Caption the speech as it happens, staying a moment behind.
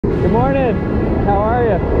Good morning. How are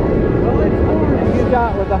you? Well, it's morning. You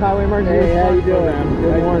got with the Highway Emergency Hey, how you doing? Program.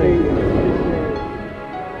 Good morning.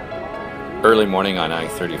 Early morning on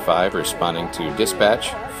I-35, responding to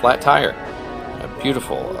dispatch, flat tire. A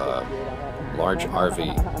beautiful, large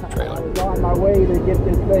RV trailer. I was on my way to get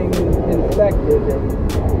this thing inspected.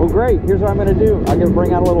 Well, great. Here's what I'm going to do. I'm going to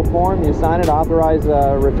bring out a little form. You sign it, authorize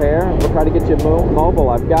repair. We'll try to get you mobile.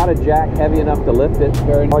 I've got a jack heavy enough to lift it.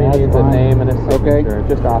 All you need is a name and a signature. Okay.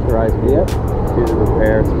 Just authorize me to do the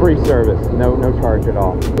repair. It's free service. No charge at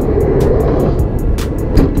all.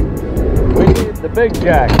 We need the big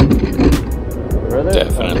jack.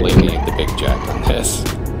 Definitely need the big jack on this.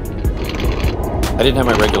 I didn't have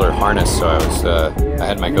my regular harness, so I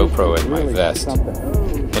had my GoPro and my vest.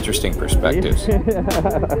 Interesting perspectives.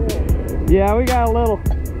 Yeah, we got a little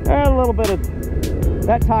bit of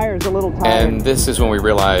that tire's a little tired. And this is when we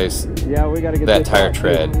realized we gotta get that tire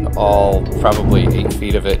tread, all probably 8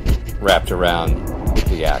 feet of it wrapped around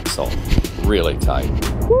the axle, really tight.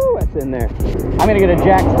 Woo, that's in there. I'm gonna get a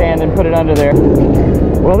jack stand and put it under there.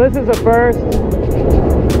 Well, this is a first.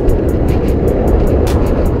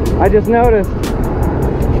 I just noticed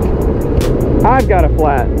I've got a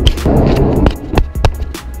flat.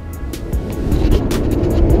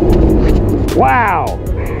 Wow!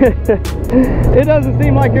 It doesn't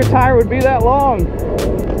seem like your tire would be that long.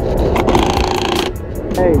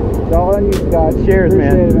 Hey, it's all on you, Scott. Cheers,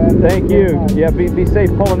 man. Thank you. Yeah, be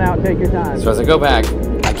safe pulling out. Take your time. So as I go back,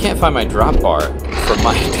 I can't find my drop bar for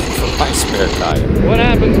my spare tire. What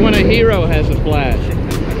happens when a hero has a flat?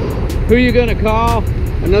 Who you gonna call?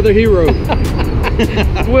 Another hero.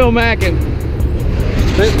 It's Will Mackin.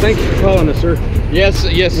 Thank you for calling us, sir. Yes,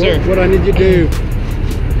 sir. What I need you to do,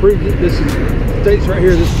 this states right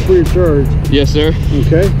here, this is free of charge. Yes, sir.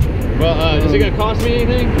 Okay? Well, is it gonna cost me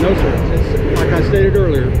anything? No, sir. It's like I stated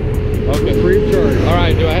earlier. Okay. Free of charge. All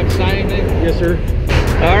right, do I have to sign anything? Yes, sir.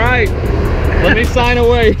 All right, let me sign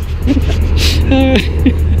away.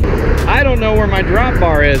 I don't know where my drop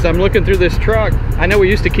bar is. I'm looking through this truck. I know we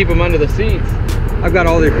used to keep them under the seats. I've got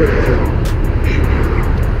all the equipment, sir.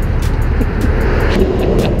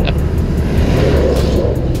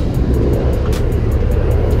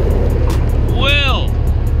 Will,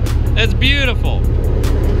 that's beautiful.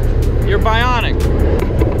 You're bionic.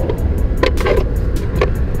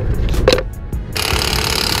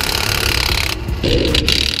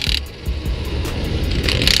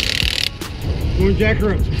 Going jack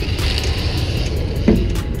her up.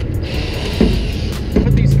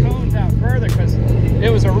 Put these cones out further because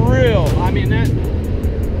it was a real, I mean that,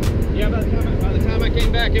 yeah, by the time I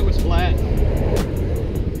came back it was flat.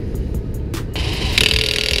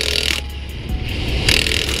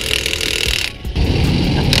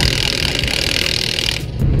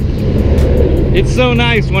 It's so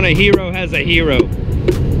nice when a hero has a hero.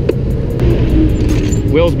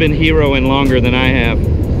 Will's been heroing longer than I have.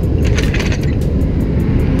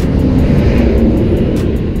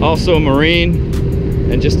 Also a Marine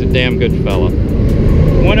and just a damn good fella.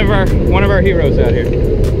 One of our heroes out here.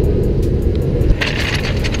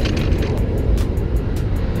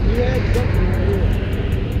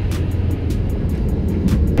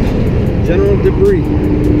 General debris.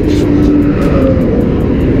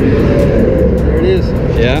 There it is.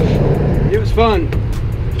 Yeah? It was fun.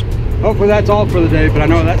 Hopefully that's all for the day, but I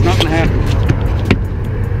know that's not gonna happen.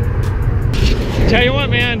 Tell you what,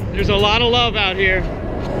 man, there's a lot of love out here.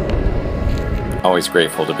 Always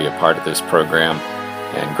grateful to be a part of this program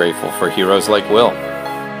and grateful for heroes like Will.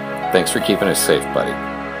 Thanks for keeping us safe, buddy.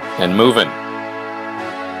 And moving.